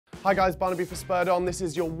Hi guys, Barnaby for Spurred On. This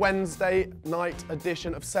is your Wednesday night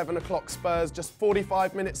edition of 7 o'clock Spurs. Just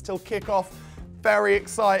 45 minutes till kick-off. Very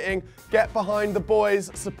exciting. Get behind the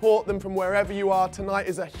boys, support them from wherever you are. Tonight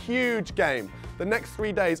is a huge game. The next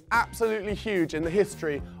 3 days, absolutely huge in the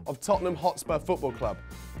history of Tottenham Hotspur Football Club.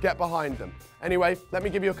 Get behind them. Anyway, let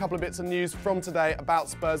me give you a couple of bits of news from today about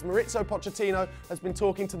Spurs. Pochettino has been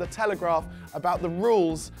talking to The Telegraph about the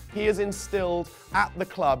rules he has instilled at the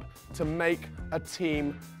club to make a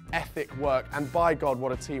team ethic work, and by God,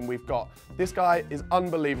 what a team we've got. This guy is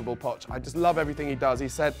unbelievable, Poch. I just love everything he does. He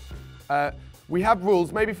said, we have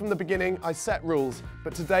rules, maybe from the beginning I set rules,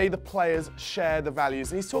 but today the players share the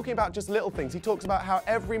values. And he's talking about just little things. He talks about how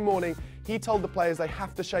every morning he told the players they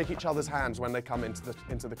have to shake each other's hands when they come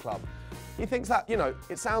into the club. He thinks that, you know,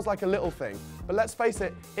 it sounds like a little thing, but let's face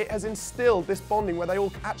it, it has instilled this bonding where they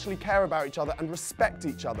all actually care about each other and respect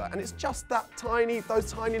each other. And it's just those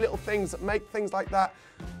tiny little things that make things like that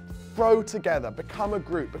grow together, become a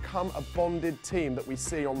group, become a bonded team that we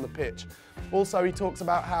see on the pitch. Also, he talks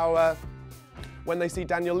about how when they see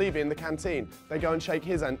Daniel Levy in the canteen, they go and shake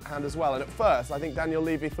his hand as well. And at first, I think Daniel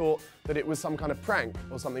Levy thought that it was some kind of prank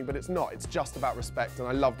or something, but it's not. It's just about respect, and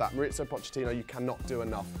I love that. Pochettino, you cannot do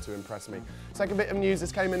enough to impress me. Second bit of news,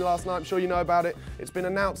 this came in last night. I'm sure you know about it. It's been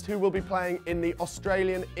announced who will be playing in the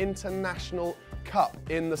Australian International Cup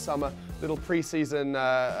in the summer. Little pre-season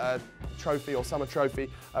trophy or summer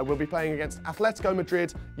trophy. We'll be playing against Atletico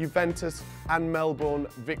Madrid, Juventus and Melbourne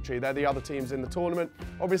Victory. They're the other teams in the tournament.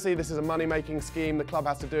 Obviously this is a money-making scheme, the club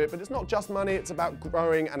has to do it, but it's not just money, it's about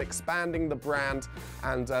growing and expanding the brand,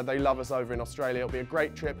 and they love us over in Australia. It'll be a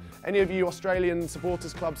great trip. Any of you Australian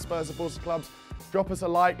supporters clubs, Spurs supporters clubs, drop us a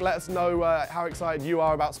like, let us know how excited you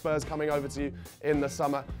are about Spurs coming over to you in the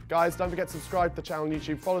summer. Guys, don't forget to subscribe to the channel on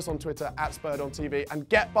YouTube, follow us on Twitter @SpurredOnTV, and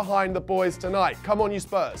get behind the boys tonight. Come on, you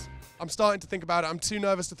Spurs. I'm starting to think about it. I'm too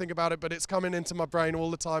nervous to think about it, but it's coming into my brain all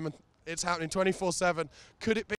the time, and it's happening 24/7. Could it be